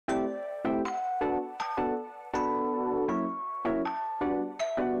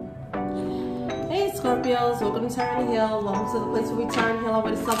Scorpios, welcome to Turn and Heal. Welcome to the place where we turn and heal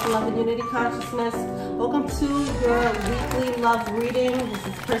over to self-love and unity consciousness. Welcome to your weekly love reading. This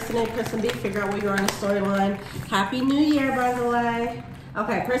is person A, person B. Figure out where you're on the storyline. Happy New Year, by the way.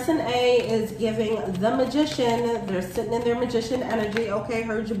 Okay, person A is giving the magician. They're sitting in their magician energy. Okay,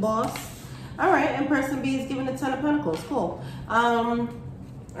 heard you, boss. All right, and person B is giving the 10 of Pentacles. Cool. All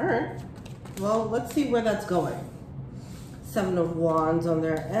right. Well, let's see where that's going. 7 of Wands on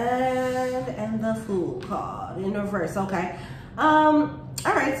their end and the Fool card in reverse. Okay. All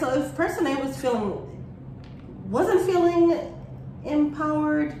right. So if person A wasn't feeling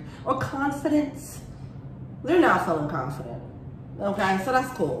empowered or confident, they're now feeling confident. Okay, so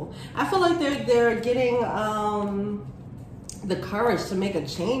that's cool. I feel like they're getting the courage to make a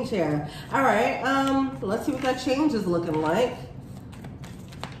change here. All right. Let's see what that change is looking like.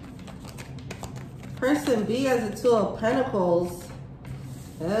 Person B has a 2 of Pentacles.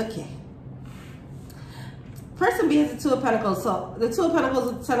 Okay. Person B has a 2 of Pentacles. So the 2 of Pentacles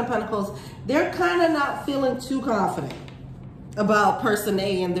with the 10 of Pentacles, they're kind of not feeling too confident about person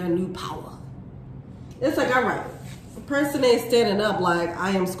A and their new power. It's like, all right, person A is standing up like, I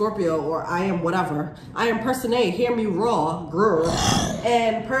am Scorpio or I am whatever. I am person A, hear me raw, girl.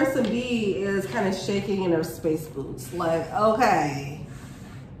 And person B is kind of shaking in their space boots. Like, okay.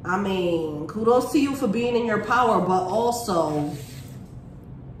 I mean, kudos to you for being in your power, but also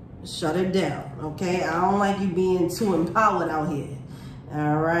shut it down, okay? I don't like you being too empowered out here.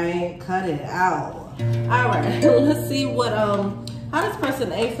 All right, cut it out. All right, let's see what how does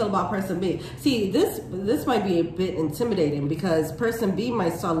person A feel about person B? See, this might be a bit intimidating because person B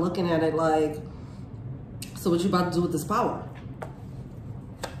might start looking at it like, so what you about to do with this power?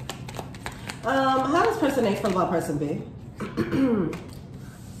 How does person A feel about person B?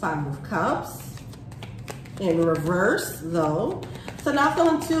 5 of Cups in reverse though. So not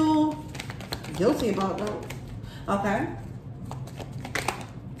feeling too guilty about that. Okay.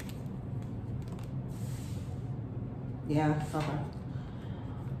 Yeah,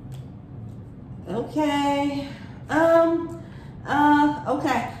 okay.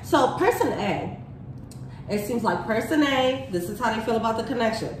 Okay. So person A, it seems like person A, this is how they feel about the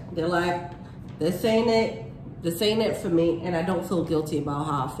connection. They're like, this ain't it. This ain't it for me, and I don't feel guilty about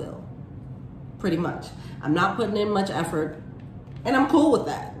how I feel. Pretty much. I'm not putting in much effort, and I'm cool with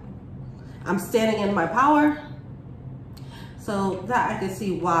that. I'm standing in my power. So that I can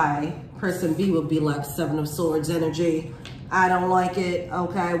see why person B would be like 7 of Swords energy. I don't like it.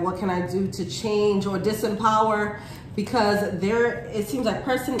 Okay, what can I do to change or disempower? Because it seems like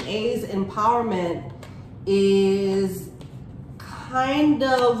person A's empowerment is kind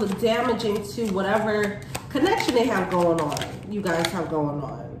of damaging to whatever connection they have going on, you guys have going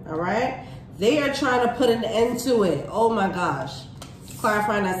on, all right? They are trying to put an end to it. Oh my gosh.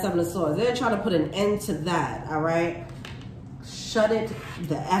 Clarifying that 7 of Swords. They're trying to put an end to that, all right? Shut it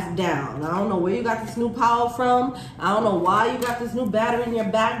the F down. I don't know where you got this new power from. I don't know why you got this new battery in your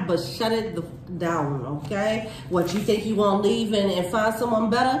back, but shut it down, okay? What, you think you want to leave and find someone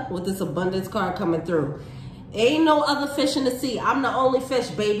better? With this abundance card coming through. Ain't no other fish in the sea. I'm the only fish,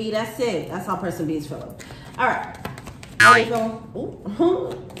 baby. That's it. That's how person B is feeling. All right. How you feeling?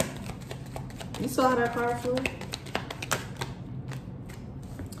 Ooh. You saw how that card flew?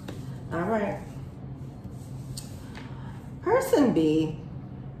 All right. Person B,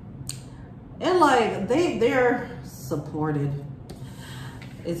 and like they're supported,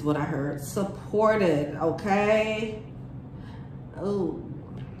 is what I heard. Supported, okay? Oh,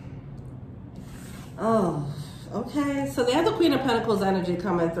 okay. So they have the Queen of Pentacles energy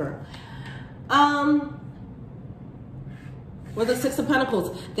coming through. With the 6 of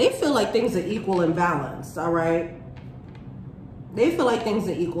Pentacles, they feel like things are equal and balanced, all right? They feel like things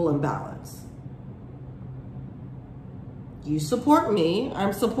are equal and balanced. You support me,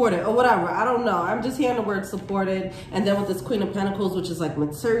 I'm supported, or whatever. I don't know. I'm just hearing the word supported. And then with this Queen of Pentacles, which is like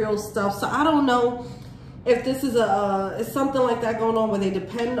material stuff. So I don't know if this is is something like that going on where they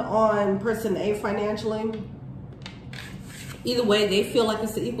depend on person A financially. Either way, they feel like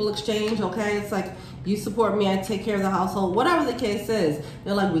it's an equal exchange, okay? It's like, you support me, I take care of the household. Whatever the case is,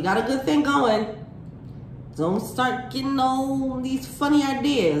 they're like, we got a good thing going. Don't start getting all these funny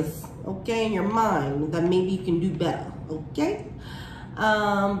ideas, okay, in your mind that maybe you can do better, okay?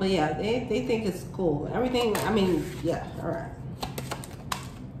 But yeah, they think it's cool. Everything, I mean, yeah, all right.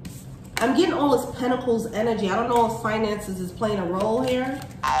 I'm getting all this Pentacles energy. I don't know if finances is playing a role here.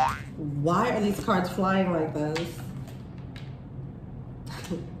 Why are these cards flying like this?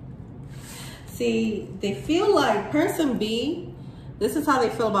 See, they feel like person B This is how they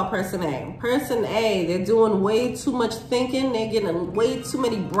feel about person A. Person A, they're doing way too much thinking. They're getting way too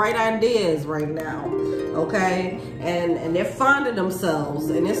many bright ideas right now, okay? And they're fond of themselves,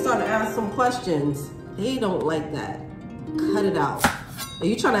 and they're starting to ask some questions. They don't like that. Cut it out. Are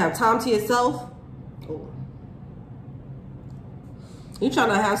you trying to have time to yourself? Oh. You trying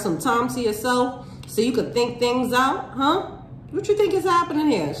to have some time to yourself so you could think things out, huh? What you think is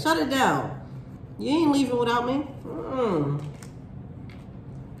happening here? Shut it down. You ain't leaving without me.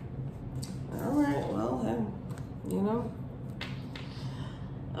 All right, well, then, you know.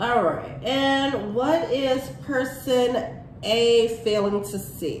 All right, and what is person A failing to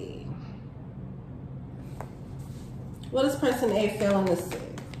see? What is person A failing to see?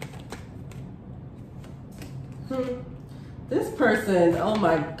 This person, oh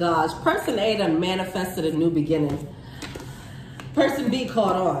my gosh, person A done manifested a new beginning. Person B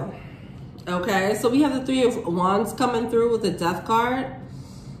caught on. Okay, so we have the Three of Wands coming through with the Death card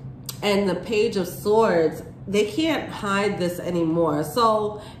and the Page of Swords. They can't hide this anymore.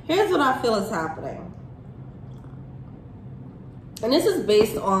 So here's what I feel is happening. And this is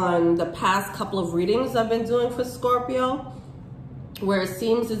based on the past couple of readings I've been doing for Scorpio, where it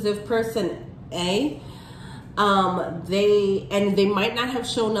seems as if person A, they might not have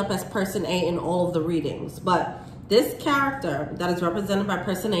shown up as person A in all of the readings, but this character that is represented by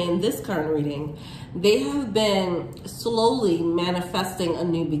person A in this current reading, they have been slowly manifesting a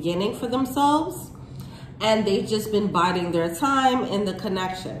new beginning for themselves, and they've just been biding their time in the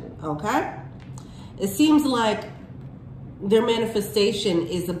connection, okay? It seems like their manifestation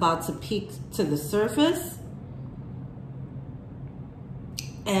is about to peak to the surface,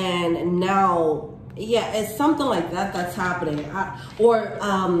 and now, yeah, it's something like that that's happening.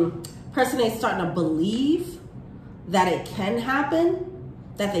 Person A is starting to believe that it can happen,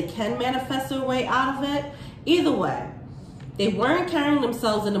 that they can manifest their way out of it. Either way, they weren't carrying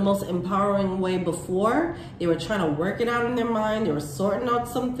themselves in the most empowering way before. They were trying to work it out in their mind. They were sorting out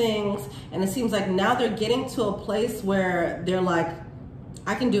some things. And it seems like now they're getting to a place where they're like,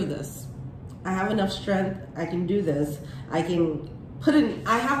 I can do this. I have enough strength. I can do this. I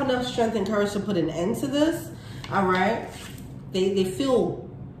have enough strength and courage to put an end to this. All right. They feel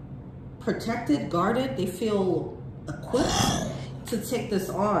protected, guarded. They feel equipped to take this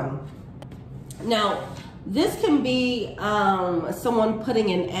on. Now, this can be someone putting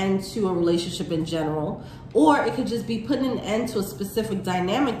an end to a relationship in general, or it could just be putting an end to a specific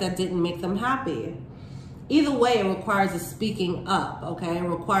dynamic that didn't make them happy. Either way, it requires a speaking up, okay? It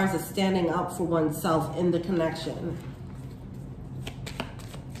requires a standing up for oneself in the connection.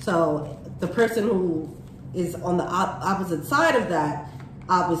 So the person who is on the opposite side of that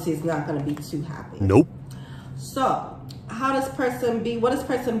obviously is not going to be too happy. Nope. So how does person B, what is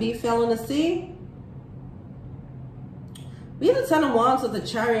person B failing to see? We have the Ten of Wands with the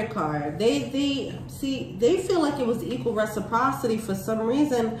Chariot card. They feel like it was equal reciprocity for some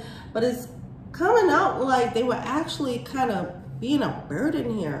reason, but it's coming out like they were actually kind of being a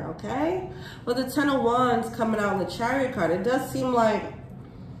burden here, okay? With the Ten of Wands coming out in the Chariot card, it does seem like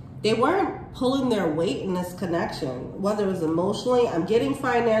they weren't pulling their weight in this connection, whether it was emotionally. I'm getting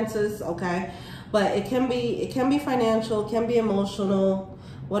finances, okay? But it can be financial, it can be emotional,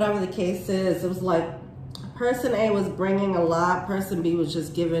 whatever the case is. It was like person A was bringing a lot, person B was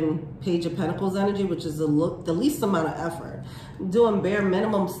just giving Page of Pentacles energy, which is the least amount of effort. Doing bare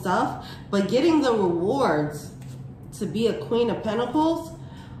minimum stuff, but getting the rewards to be a Queen of Pentacles.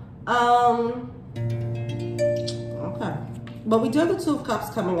 Okay. But we do have the Two of Cups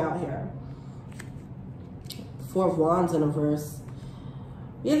coming out here. Four of Wands in a verse.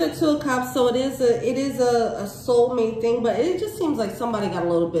 We have the Two of Cups, so it is a soulmate thing, but it just seems like somebody got a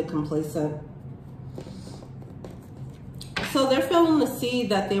little bit complacent. So they're feeling to see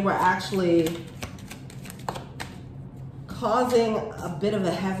that they were actually causing a bit of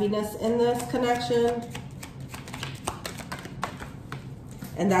a heaviness in this connection.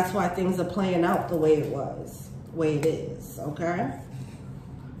 And that's why things are playing out the way it is, okay?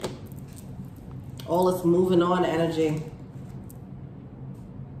 All this moving on energy.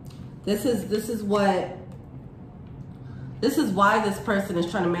 This is why this person is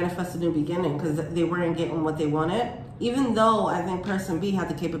trying to manifest a new beginning, because they weren't getting what they wanted, even though I think person B had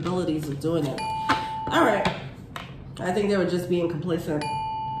the capabilities of doing it. All right. I think they were just being complacent,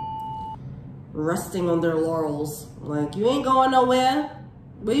 resting on their laurels. Like, you ain't going nowhere.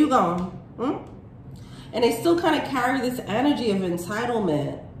 Where you going? And they still kind of carry this energy of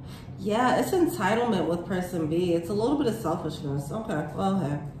entitlement. Yeah, it's entitlement with person B. It's a little bit of selfishness. Okay, well,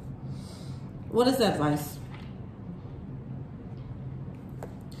 hey. What is the advice?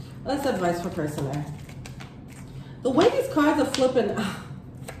 What's the advice for person A? The way these cards are flipping.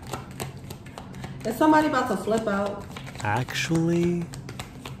 Is somebody about to flip out? Actually,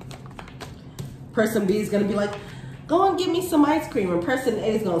 person B is going to be like, go and get me some ice cream. And person A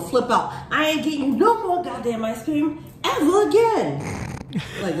is going to flip out. I ain't getting you no more goddamn ice cream ever again.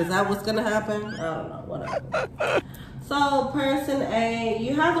 Like, is that what's going to happen? I don't know. Whatever. So, person A,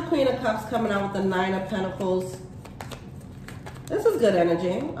 you have the Queen of Cups coming out with the Nine of Pentacles. This is good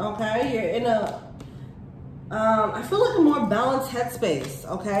energy, okay? You're in a, I feel like a more balanced headspace,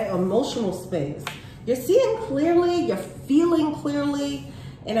 okay? Emotional space. You're seeing clearly, you're feeling clearly,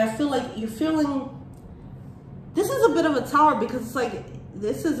 and I feel like you're feeling, this is a bit of a tower because it's like,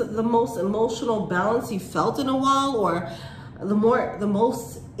 this is the most emotional balance you felt in a while, or the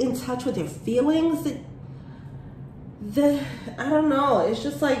most in touch with your feelings. I don't know, it's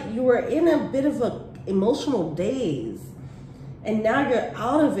just like you were in a bit of a emotional daze, and now you're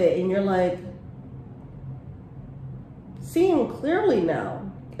out of it, and you're like seeing clearly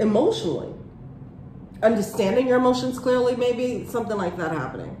now, emotionally. Understanding your emotions clearly, maybe something like that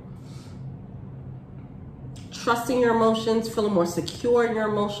happening. Trusting your emotions, feeling more secure in your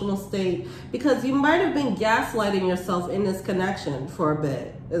emotional state, because you might have been gaslighting yourself in this connection for a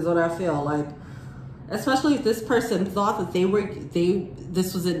bit, is what I feel like. Especially if this person thought that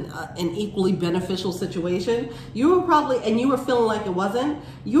this was an equally beneficial situation. You were probably, and you were feeling like it wasn't,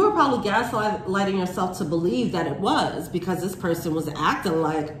 you were probably gaslighting yourself to believe that it was, because this person was acting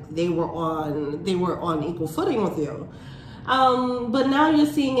like they were on equal footing with you. But now you're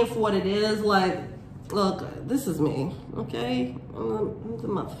seeing it for what it is. Like, look, this is me, okay? I'm the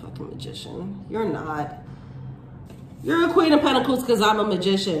motherfucking magician. You're not. You're a Queen of Pentacles because I'm a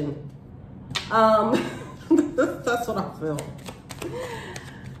magician. That's what I feel.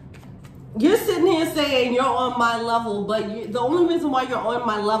 You're sitting here saying you're on my level, but the only reason why you're on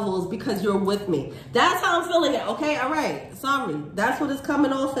my level is because you're with me. That's how I'm feeling it, okay? All right, sorry. That's what it's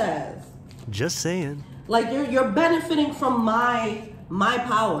coming off as. Just saying. Like you're benefiting from my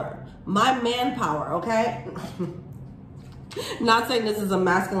power, my manpower, okay? Not saying this is a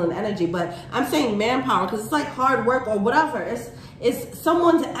masculine energy, but I'm saying manpower because it's like hard work or whatever. It's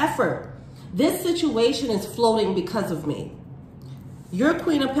someone's effort. This situation is floating because of me. You're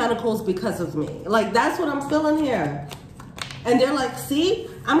Queen of Pentacles because of me. Like, that's what I'm feeling here. And they're like, see,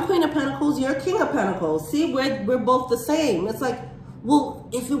 I'm Queen of Pentacles, you're King of Pentacles. See, we're both the same. It's like, well,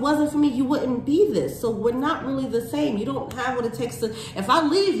 if it wasn't for me, you wouldn't be this. So we're not really the same. You don't have what it takes to, if I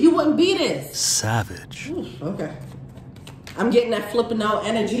leave, you wouldn't be this. Savage. Ooh, okay. I'm getting that flipping out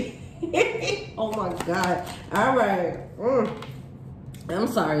energy. Oh my God. All right. I'm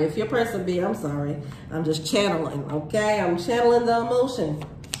sorry. If you're person B, I'm sorry. I'm just channeling, okay? I'm channeling the emotion.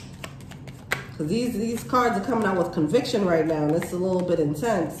 Because these cards are coming out with conviction right now, and it's a little bit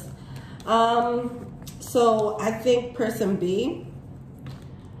intense. So I think person B,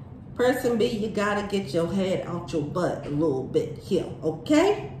 you gotta get your head out your butt a little bit here,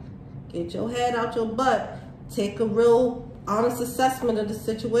 okay? Get your head out your butt. Take a real honest assessment of the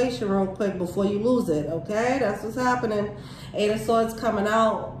situation real quick before you lose it, okay? That's what's happening. Eight of Swords coming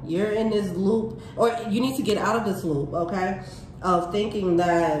out. You're in this loop, or you need to get out of this loop, okay? Of thinking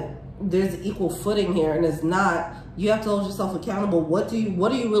that there's equal footing here, and it's not. You have to hold yourself accountable. What are you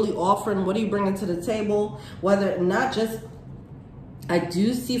really offering? What are you bringing to the table? Whether not just, I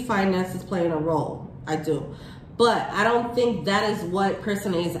do see finances playing a role. I do. But I don't think that is what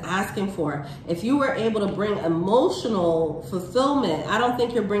person A is asking for. If you were able to bring emotional fulfillment, I don't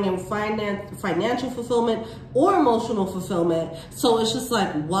think you're bringing financial fulfillment or emotional fulfillment. So it's just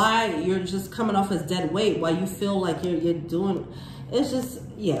like, why you're just coming off as dead weight, why you feel like you're doing, it's just,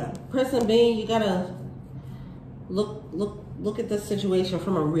 yeah. Person B, you gotta look at this situation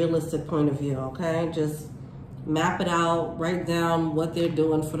from a realistic point of view, okay? Just map it out, write down what they're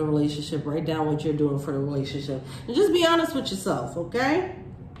doing for the relationship, write down what you're doing for the relationship, and just be honest with yourself, okay?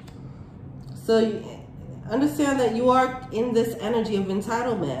 So you understand that you are in this energy of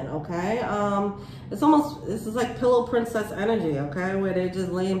entitlement, okay? It's almost, this is like pillow princess energy, okay? Where they're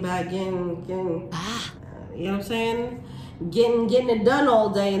just laying back, getting you know what I'm saying? Getting it done all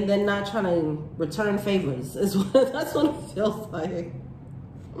day and then not trying to return favors. That's what it feels like.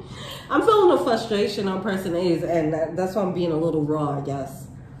 I'm feeling the frustration on person A's, and that's why I'm being a little raw, I guess.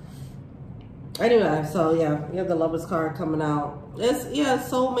 Anyway, so yeah, you have the Lover's card coming out. It's, yeah,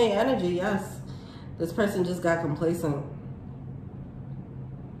 soulmate energy, yes. This person just got complacent.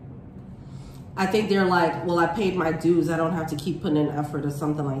 I think they're like, well, I paid my dues. I don't have to keep putting in effort or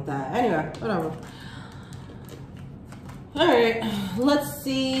something like that. Anyway, whatever. All right, let's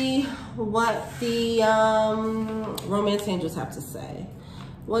see what the romance angels have to say.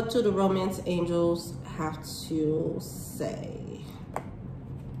 What do the romance angels have to say.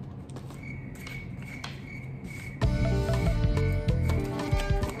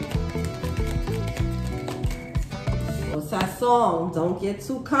 What's that song? Don't get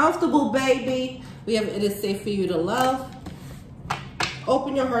too comfortable, baby. We have it is safe for you to love.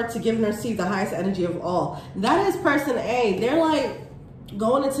 Open your heart to give and receive the highest energy of all. That is person A. They're like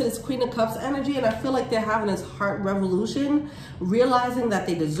going into this Queen of Cups energy, and I feel like they're having this heart revolution, realizing that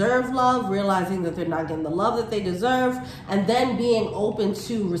they deserve love, realizing that they're not getting the love that they deserve, and then being open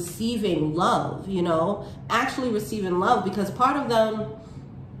to receiving love, you know, actually receiving love, because part of them,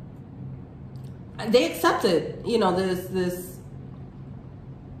 they accepted, you know, this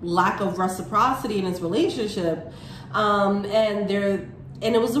lack of reciprocity in this relationship, and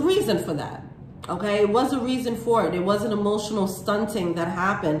it was a reason for that. Okay, it was a reason for it. It was an emotional stunting that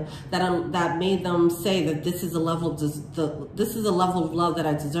happened that made them say that this is a level of love that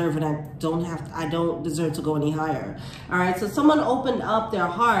I deserve, and I don't deserve to go any higher. All right, so someone opened up their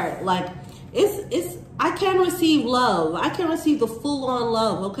heart, like I can receive love. I can receive the full-on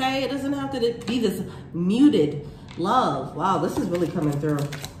love. Okay, it doesn't have to be this muted love. Wow, this is really coming through.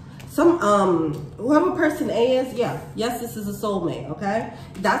 Whoever person A is, yes, this is a soulmate, okay?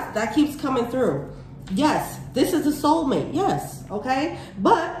 That keeps coming through. Yes, this is a soulmate, yes, okay?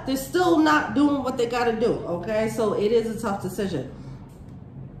 But they're still not doing what they gotta do, okay? So it is a tough decision.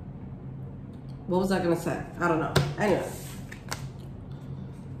 What was I gonna say? I don't know. Anyway.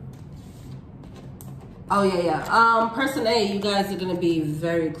 Oh, yeah. Person A, you guys are gonna be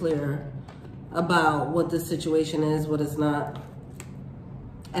very clear about what this situation is, what it's not.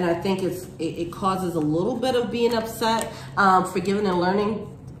 And I think it causes a little bit of being upset. Forgiving and learning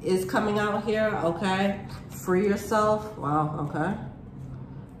is coming out here, okay? Free yourself. Wow, okay.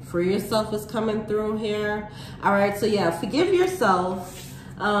 Free yourself is coming through here. All right, so yeah, forgive yourself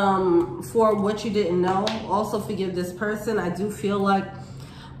for what you didn't know. Also forgive this person. I do feel like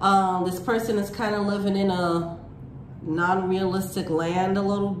this person is kind of living in a non-realistic land a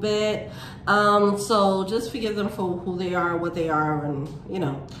little bit, so just forgive them for who they are, what they are, and you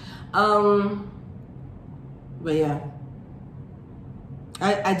know, but yeah,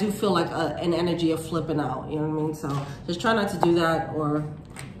 I do feel like an energy of flipping out, you know what I mean? So just try not to do that, or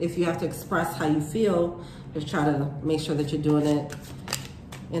if you have to express how you feel, just try to make sure that you're doing it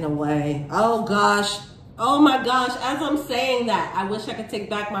in a way. Oh gosh, oh my gosh, as I'm saying that, I wish I could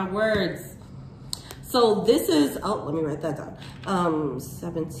take back my words. So this is, oh, let me write that down.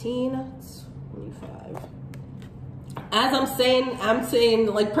 1725. As I'm saying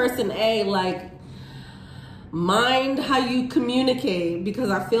like person A, like mind how you communicate, because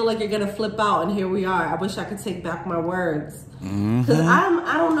I feel like you're gonna flip out, and here we are. I wish I could take back my words. Because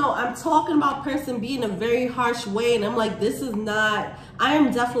I don't know, I'm talking about person B in a very harsh way, and I'm like, this is not, I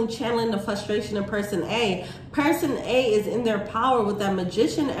am definitely channeling the frustration of person A. Person A is in their power with that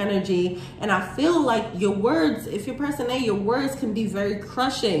magician energy, and I feel like your words, if you're person A, your words can be very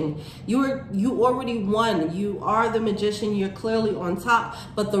crushing. You already won. You are the magician. You're clearly on top,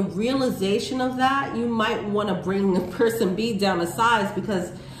 but the realization of that, you might want to bring the person B down a size,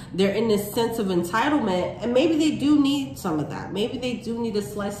 because they're in this sense of entitlement, and maybe they do need some of that. Maybe they do need a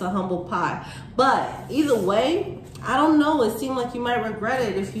slice of humble pie. But either way, I don't know. It seemed like you might regret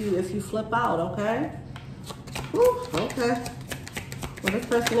it if you flip out, okay? Whew, okay. What does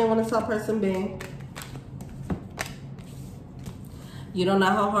person A want to tell person B? You don't know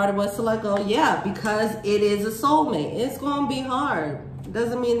how hard it was to let go? Yeah, because it is a soulmate. It's going to be hard. It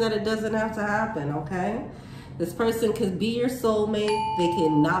doesn't mean that it doesn't have to happen, okay? This person could be your soulmate. They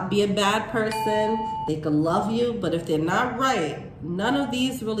can not be a bad person. They could love you, but if they're not right, none of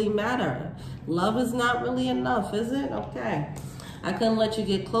these really matter. Love is not really enough, is it? Okay. I couldn't let you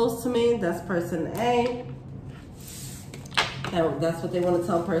get close to me. That's person A. And that's what they want to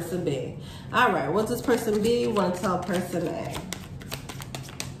tell person B. All right, what does person B want to tell person A?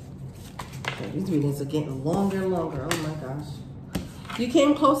 Okay, these readings are getting longer and longer. Oh my gosh. You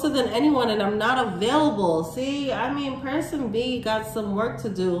came closer than anyone, and I'm not available. See, I mean, person B got some work to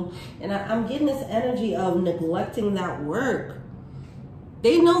do, and I'm getting this energy of neglecting that work.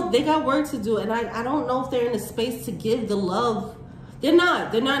 They know they got work to do, and I don't know if they're in a space to give the love. They're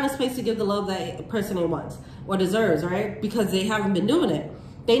not in a space to give the love that person A wants or deserves, right? Because they haven't been doing it.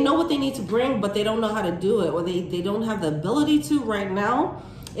 They know what they need to bring, but they don't know how to do it, or they don't have the ability to right now.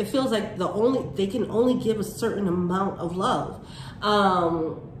 It feels like they can only give a certain amount of love.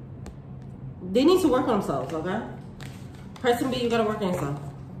 They need to work on themselves, okay? Person B, you gotta work on yourself.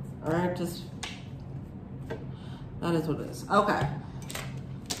 All right, just, that is what it is. Okay.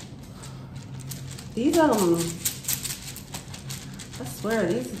 These, I swear,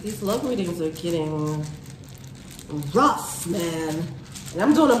 these love readings are getting rough, man. And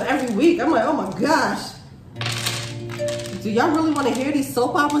I'm doing them every week. I'm like, oh my gosh. Do y'all really want to hear these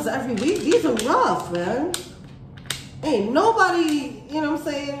soap operas every week? These are rough, man. Ain't nobody, you know what I'm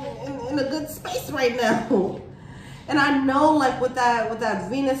saying, in a good space right now. And I know, like, with that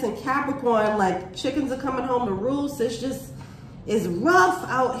Venus and Capricorn, like, chickens are coming home to roost. It's rough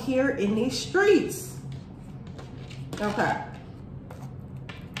out here in these streets. Okay.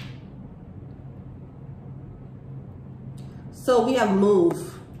 So we have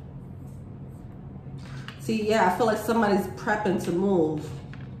move. See, yeah, I feel like somebody's prepping to move.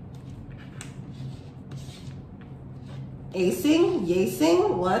 Acing?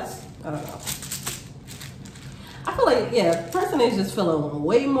 Yacing? What? I don't know. I feel like, yeah, the person is just feeling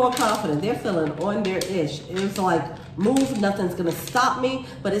way more confident. They're feeling on their ish. It's like, move, nothing's gonna stop me.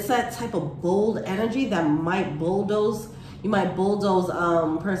 But it's that type of bold energy that might bulldoze. You might bulldoze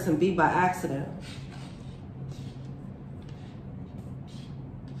person B by accident.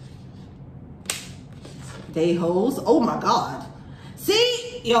 They hoes. Oh my God.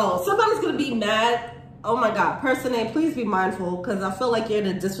 See, yo, somebody's gonna be mad. Oh my God, person A, please be mindful, because I feel like you're in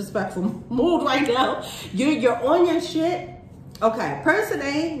a disrespectful mood right now. You're on your shit. Okay, person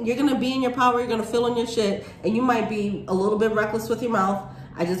A, you're gonna be in your power. You're gonna feel on your shit, and you might be a little bit reckless with your mouth.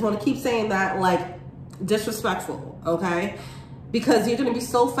 I just want to keep saying that, like, disrespectful. Okay. Because you're gonna be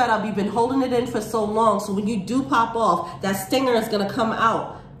so fed up. You've been holding it in for so long. So when you do pop off, that stinger is gonna come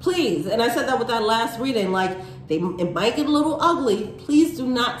out. Please, and I said that with that last reading, like, it might get a little ugly. Please do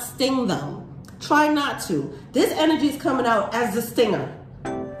not sting them. Try not to. This energy is coming out as the stinger.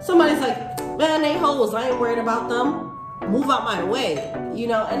 Somebody's like, man, they hoes. I ain't worried about them. Move out my way. You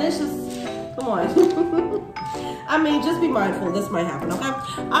know, and it's just, come on. I mean, just be mindful. This might happen, okay?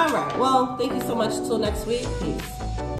 All right. Well, thank you so much. Till next week. Peace.